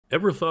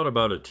Ever thought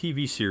about a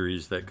TV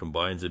series that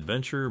combines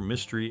adventure,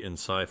 mystery, and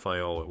sci-fi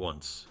all at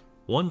once?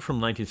 One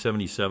from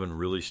 1977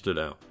 really stood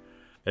out.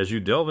 As you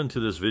delve into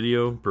this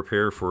video,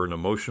 prepare for an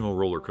emotional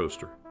roller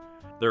coaster.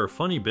 There are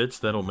funny bits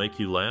that'll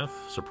make you laugh,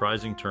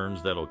 surprising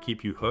turns that'll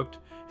keep you hooked,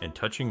 and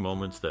touching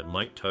moments that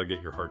might tug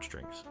at your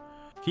heartstrings.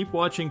 Keep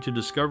watching to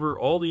discover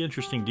all the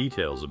interesting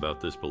details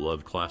about this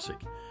beloved classic.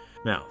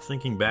 Now,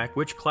 thinking back,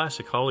 which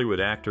classic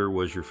Hollywood actor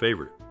was your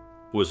favorite?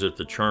 Was it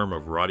the charm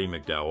of Roddy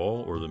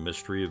McDowall or the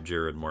mystery of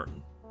Jared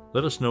Martin?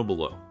 Let us know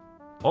below.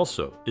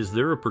 Also, is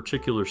there a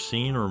particular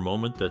scene or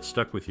moment that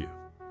stuck with you?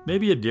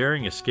 Maybe a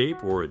daring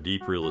escape or a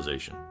deep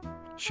realization?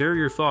 Share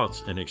your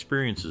thoughts and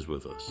experiences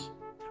with us.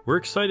 We're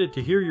excited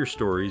to hear your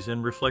stories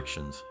and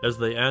reflections as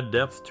they add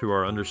depth to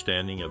our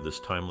understanding of this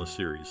timeless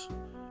series.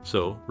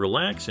 So,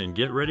 relax and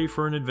get ready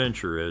for an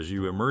adventure as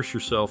you immerse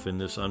yourself in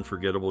this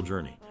unforgettable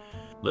journey.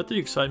 Let the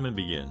excitement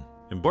begin.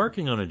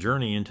 Embarking on a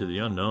journey into the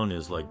unknown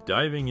is like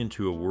diving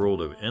into a world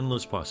of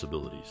endless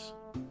possibilities.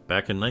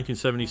 Back in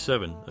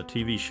 1977, a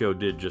TV show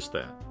did just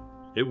that.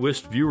 It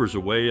whisked viewers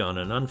away on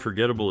an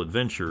unforgettable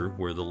adventure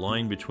where the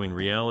line between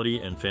reality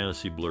and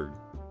fantasy blurred.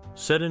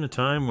 Set in a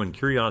time when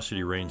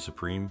curiosity reigned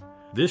supreme,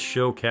 this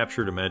show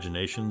captured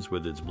imaginations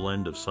with its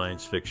blend of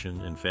science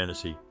fiction and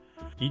fantasy.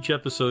 Each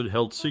episode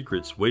held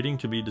secrets waiting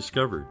to be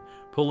discovered,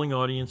 pulling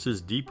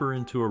audiences deeper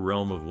into a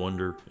realm of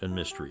wonder and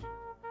mystery.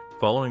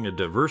 Following a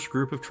diverse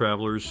group of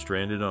travelers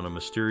stranded on a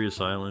mysterious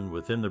island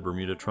within the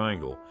Bermuda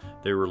Triangle,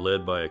 they were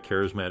led by a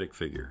charismatic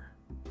figure.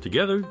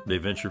 Together, they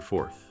ventured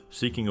forth,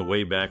 seeking a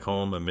way back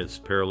home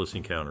amidst perilous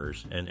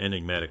encounters and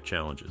enigmatic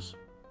challenges.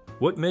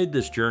 What made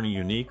this journey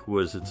unique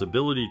was its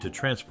ability to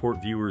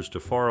transport viewers to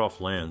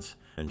far-off lands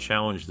and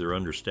challenge their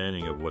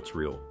understanding of what's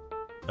real.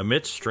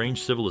 Amidst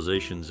strange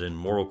civilizations and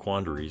moral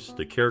quandaries,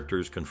 the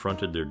characters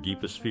confronted their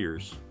deepest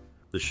fears.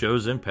 The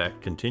show's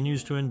impact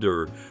continues to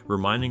endure,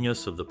 reminding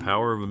us of the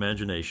power of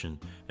imagination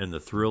and the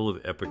thrill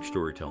of epic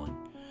storytelling.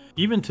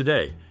 Even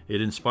today,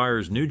 it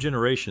inspires new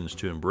generations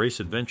to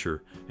embrace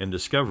adventure and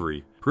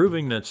discovery,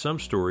 proving that some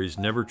stories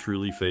never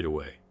truly fade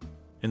away.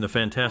 In the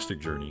fantastic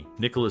journey,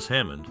 Nicholas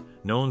Hammond,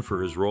 known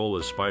for his role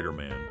as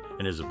Spider-Man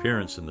and his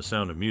appearance in The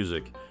Sound of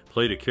Music,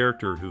 played a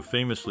character who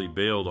famously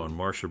bailed on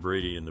Marsha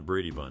Brady in the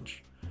Brady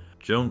Bunch.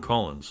 Joan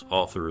Collins,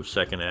 author of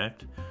Second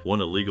Act, won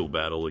a legal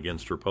battle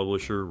against her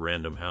publisher,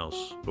 Random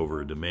House,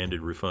 over a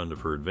demanded refund of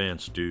her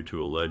advance due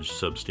to alleged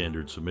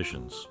substandard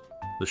submissions.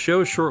 The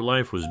show's short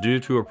life was due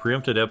to a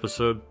preempted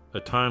episode, a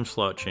time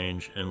slot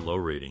change, and low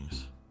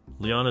ratings.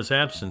 Liana's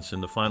absence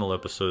in the final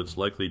episodes,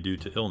 likely due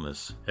to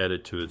illness,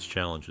 added to its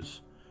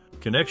challenges.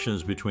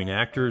 Connections between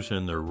actors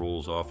and their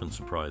roles often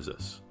surprise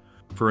us.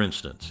 For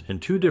instance, in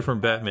 2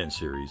 different Batman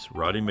series,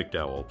 Roddy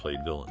McDowall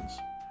played villains.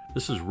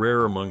 This is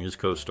rare among his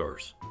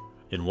co-stars.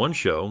 In one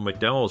show,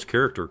 McDowall's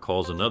character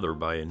calls another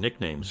by a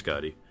nickname,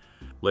 Scotty.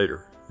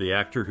 Later, the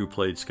actor who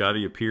played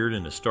Scotty appeared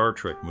in a Star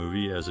Trek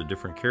movie as a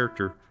different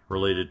character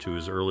related to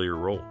his earlier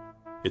role.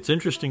 It's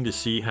interesting to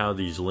see how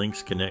these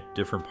links connect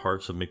different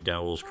parts of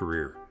McDowall's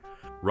career.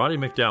 Roddy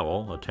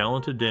McDowall, a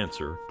talented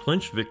dancer,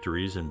 clinched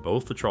victories in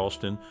both the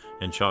Charleston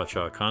and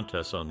Cha-Cha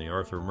contests on the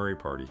Arthur Murray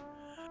Party.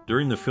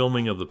 During the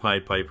filming of The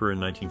Pied Piper in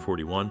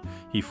 1941,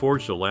 he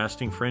forged a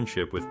lasting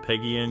friendship with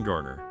Peggy Ann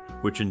Garner,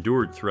 which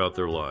endured throughout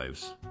their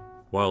lives.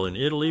 While in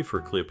Italy for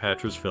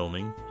Cleopatra's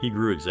filming, he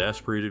grew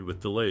exasperated with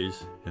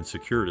delays and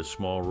secured a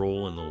small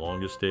role in The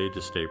Longest Day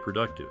to stay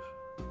productive.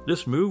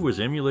 This move was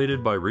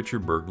emulated by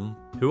Richard Burton,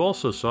 who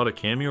also sought a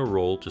cameo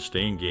role to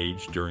stay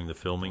engaged during the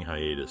filming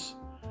hiatus.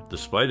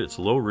 Despite its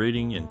low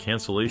rating and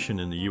cancellation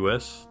in the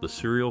US, the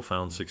serial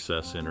found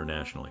success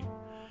internationally.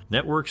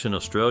 Networks in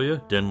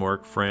Australia,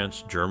 Denmark,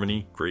 France,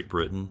 Germany, Great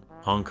Britain,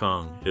 Hong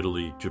Kong,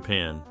 Italy,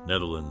 Japan,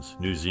 Netherlands,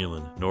 New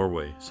Zealand,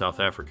 Norway, South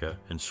Africa,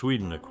 and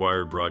Sweden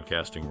acquired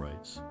broadcasting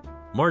rights.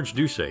 Marge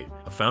Ducey,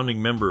 a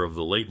founding member of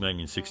the late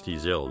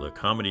 1960s the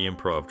comedy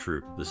improv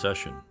troupe The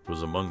Session,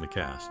 was among the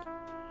cast.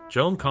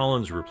 Joan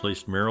Collins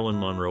replaced Marilyn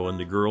Monroe in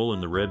The Girl in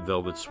the Red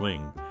Velvet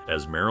Swing,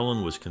 as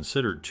Marilyn was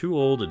considered too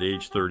old at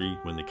age 30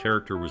 when the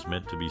character was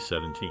meant to be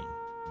 17.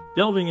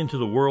 Delving into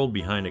the world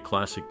behind a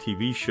classic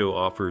TV show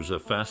offers a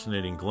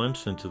fascinating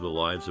glimpse into the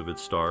lives of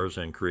its stars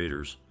and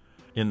creators.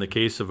 In the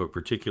case of a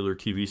particular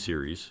TV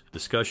series,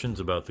 discussions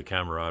about the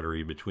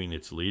camaraderie between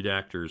its lead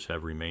actors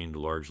have remained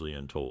largely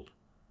untold.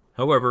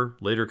 However,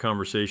 later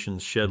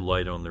conversations shed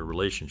light on their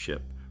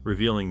relationship,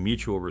 revealing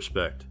mutual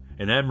respect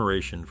and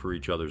admiration for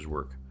each other's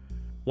work.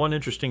 One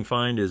interesting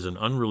find is an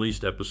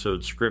unreleased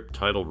episode script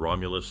titled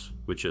Romulus,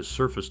 which has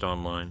surfaced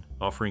online,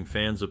 offering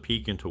fans a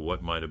peek into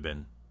what might have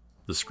been.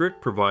 The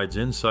script provides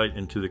insight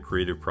into the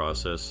creative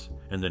process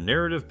and the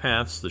narrative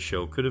paths the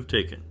show could have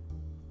taken.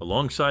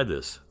 Alongside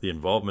this, the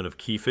involvement of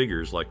key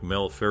figures like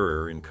Mel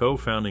Ferrer in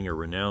co-founding a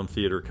renowned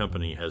theater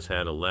company has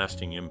had a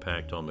lasting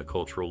impact on the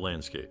cultural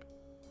landscape.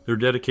 Their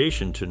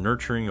dedication to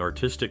nurturing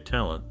artistic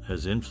talent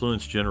has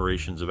influenced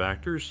generations of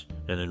actors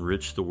and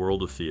enriched the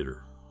world of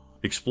theater.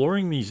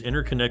 Exploring these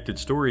interconnected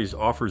stories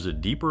offers a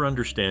deeper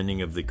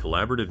understanding of the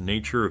collaborative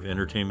nature of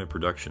entertainment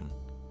production.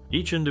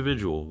 Each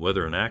individual,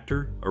 whether an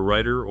actor, a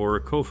writer, or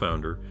a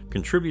co-founder,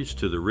 contributes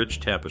to the rich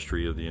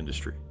tapestry of the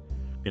industry.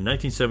 In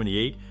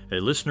 1978, a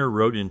listener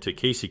wrote into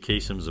Casey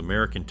Kasem's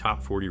American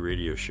Top 40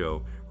 radio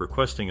show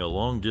requesting a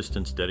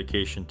long-distance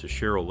dedication to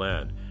Cheryl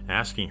Ladd,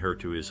 asking her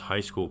to his high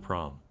school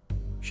prom.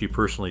 She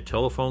personally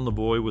telephoned the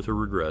boy with her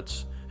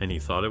regrets, and he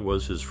thought it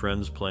was his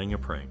friends playing a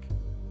prank.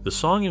 The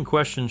song in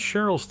question,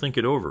 Cheryl's Think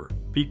It Over,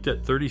 peaked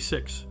at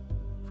 36.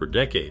 For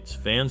decades,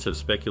 fans have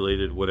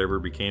speculated whatever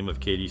became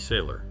of Katie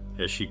Saylor,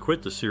 as she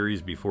quit the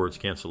series before its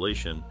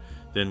cancellation,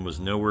 then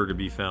was nowhere to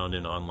be found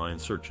in online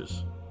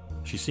searches.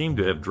 She seemed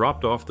to have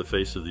dropped off the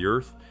face of the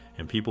earth,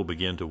 and people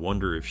began to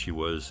wonder if she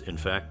was, in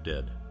fact,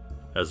 dead.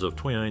 As of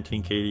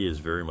 2019, Katie is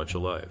very much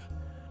alive.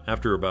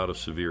 After a bout of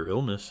severe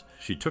illness,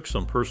 she took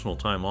some personal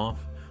time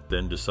off,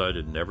 then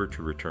decided never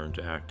to return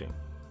to acting.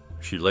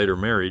 She later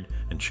married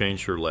and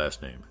changed her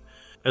last name.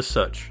 As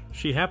such,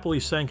 she happily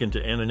sank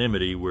into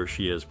anonymity where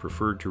she has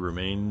preferred to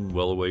remain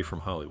well away from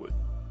Hollywood.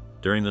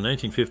 During the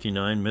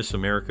 1959 Miss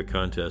America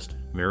contest,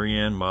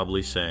 Marianne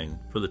Mobley sang,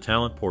 for the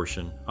talent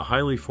portion, a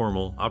highly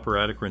formal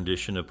operatic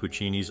rendition of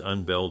Puccini's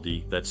Un Bel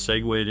Di that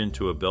segued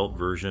into a belt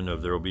version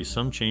of There'll Be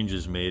Some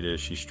Changes Made as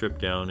she stripped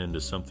down into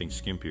something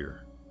skimpier.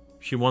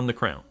 She won the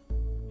crown.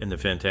 In The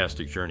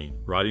Fantastic Journey,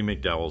 Roddy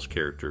McDowall's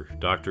character,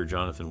 Dr.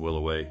 Jonathan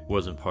Willaway,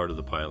 wasn't part of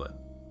the pilot.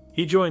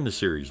 He joined the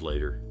series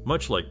later,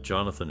 much like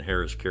Jonathan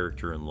Harris'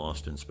 character in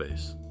Lost in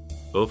Space.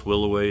 Both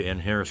Willaway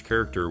and Harris'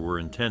 character were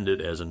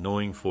intended as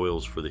annoying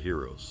foils for the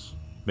heroes.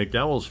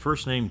 McDowall's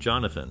first name,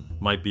 Jonathan,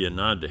 might be a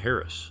nod to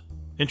Harris.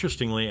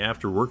 Interestingly,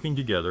 after working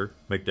together,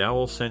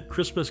 McDowall sent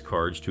Christmas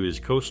cards to his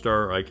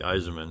co-star Ike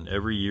Eisenmann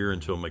every year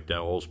until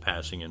McDowall's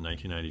passing in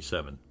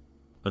 1997.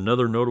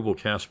 Another notable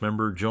cast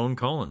member, Joan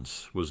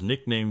Collins, was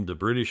nicknamed the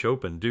British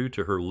Open due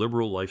to her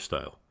liberal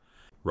lifestyle.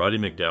 Roddy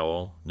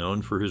McDowall,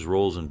 known for his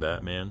roles in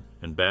Batman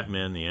and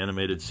Batman the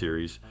Animated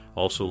Series,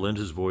 also lent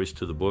his voice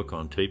to the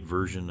book-on-tape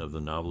version of the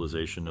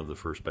novelization of the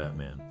first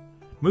Batman.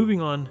 Moving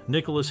on,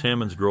 Nicholas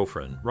Hammond's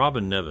girlfriend,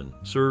 Robin Nevin,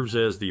 serves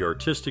as the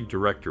artistic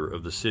director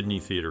of the Sydney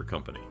Theatre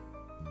Company.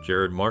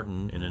 Jared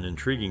Martin, in an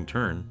intriguing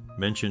turn,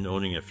 mentioned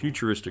owning a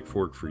futuristic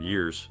fork for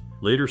years,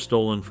 later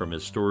stolen from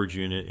his storage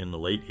unit in the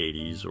late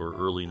 80s or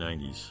early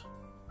 90s.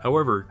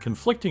 However,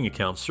 conflicting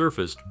accounts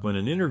surfaced when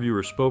an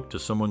interviewer spoke to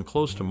someone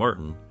close to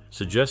Martin,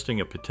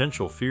 suggesting a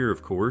potential fear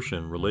of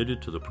coercion related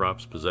to the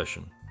prop's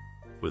possession.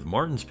 With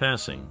Martin's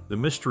passing, the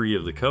mystery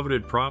of the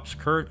coveted prop's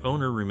current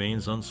owner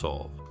remains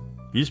unsolved.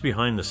 These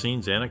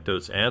behind-the-scenes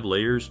anecdotes add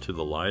layers to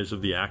the lives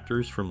of the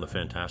actors from The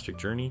Fantastic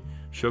Journey,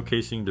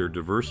 showcasing their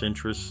diverse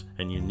interests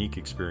and unique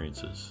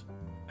experiences.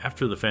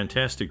 After The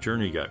Fantastic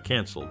Journey got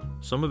canceled,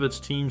 some of its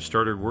teams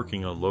started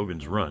working on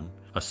Logan's Run,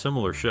 a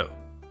similar show.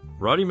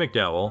 Roddy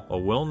McDowall, a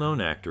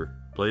well-known actor,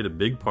 played a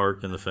big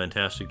part in The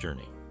Fantastic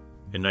Journey.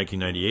 In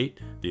 1998,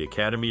 the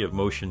Academy of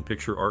Motion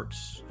Picture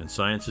Arts and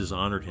Sciences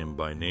honored him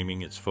by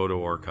naming its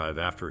photo archive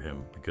after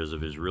him because of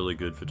his really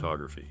good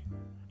photography.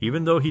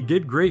 Even though he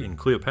did great in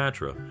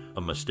Cleopatra,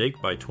 a mistake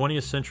by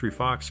 20th Century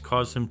Fox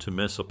caused him to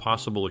miss a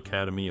possible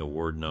Academy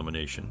Award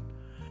nomination.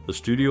 The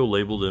studio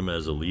labeled him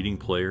as a leading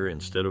player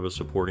instead of a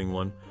supporting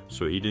one,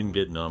 so he didn't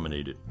get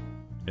nominated.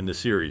 In the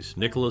series,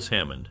 Nicholas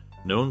Hammond,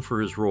 known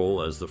for his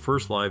role as the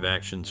first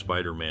live-action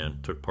Spider-Man,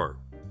 took part.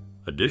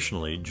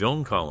 Additionally,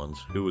 Joan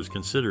Collins, who was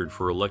considered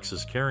for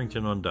Alexis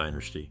Carrington on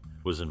Dynasty,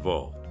 was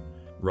involved.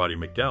 Roddy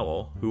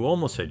McDowall, who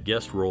almost had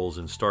guest roles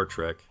in Star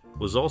Trek,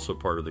 was also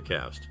part of the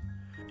cast.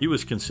 He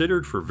was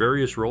considered for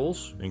various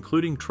roles,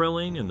 including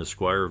Trelane in The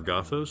Squire of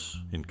Gothos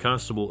and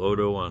Constable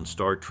Odo on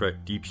Star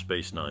Trek Deep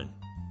Space Nine.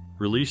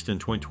 Released in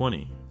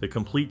 2020, the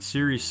complete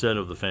series set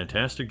of The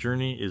Fantastic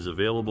Journey is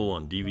available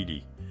on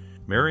DVD.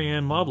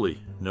 Marianne Mobley,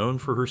 known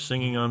for her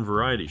singing on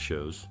variety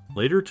shows,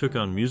 later took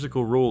on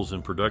musical roles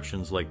in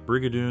productions like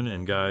Brigadoon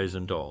and Guys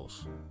and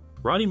Dolls.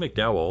 Roddy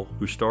McDowall,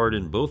 who starred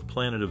in both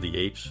Planet of the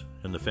Apes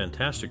and The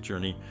Fantastic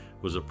Journey,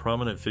 was a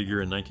prominent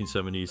figure in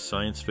 1970s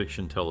science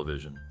fiction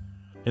television.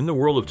 In the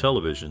world of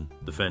television,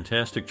 The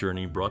Fantastic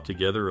Journey brought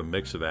together a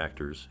mix of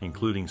actors,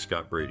 including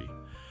Scott Brady.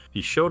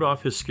 He showed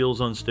off his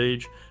skills on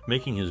stage,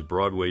 making his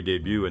Broadway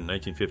debut in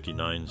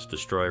 1959's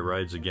Destroy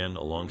Rides Again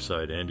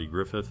alongside Andy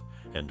Griffith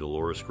and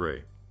Dolores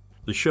Gray.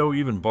 The show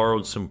even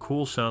borrowed some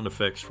cool sound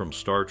effects from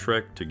Star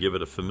Trek to give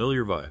it a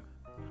familiar vibe.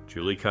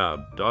 Julie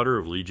Cobb, daughter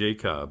of Lee J.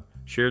 Cobb,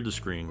 shared the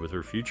screen with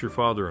her future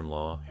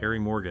father-in-law, Harry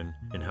Morgan,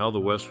 in How the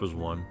West Was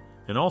Won,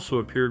 and also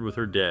appeared with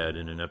her dad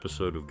in an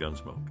episode of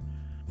Gunsmoke.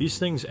 These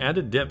things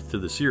added depth to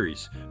the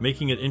series,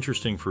 making it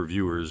interesting for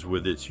viewers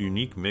with its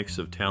unique mix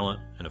of talent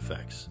and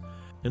effects.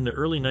 In the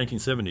early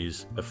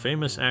 1970s, a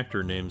famous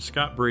actor named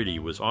Scott Brady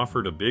was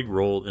offered a big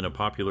role in a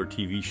popular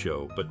TV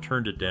show, but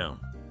turned it down.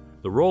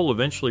 The role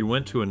eventually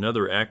went to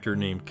another actor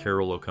named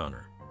Carroll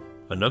O'Connor.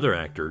 Another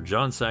actor,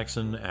 John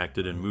Saxon,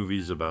 acted in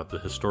movies about the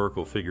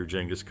historical figure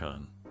Genghis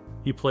Khan.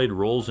 He played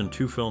roles in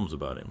 2 films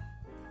about him.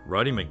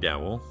 Roddy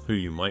McDowall, who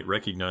you might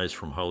recognize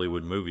from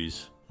Hollywood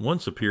movies,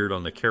 once appeared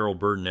on the Carol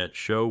Burnett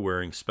show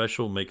wearing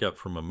special makeup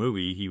from a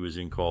movie he was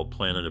in called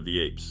Planet of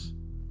the Apes.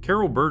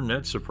 Carol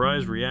Burnett's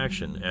surprise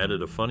reaction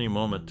added a funny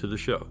moment to the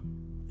show.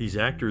 These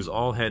actors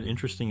all had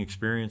interesting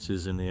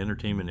experiences in the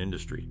entertainment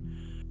industry.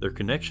 Their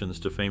connections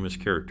to famous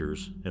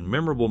characters and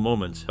memorable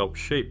moments helped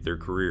shape their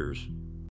careers.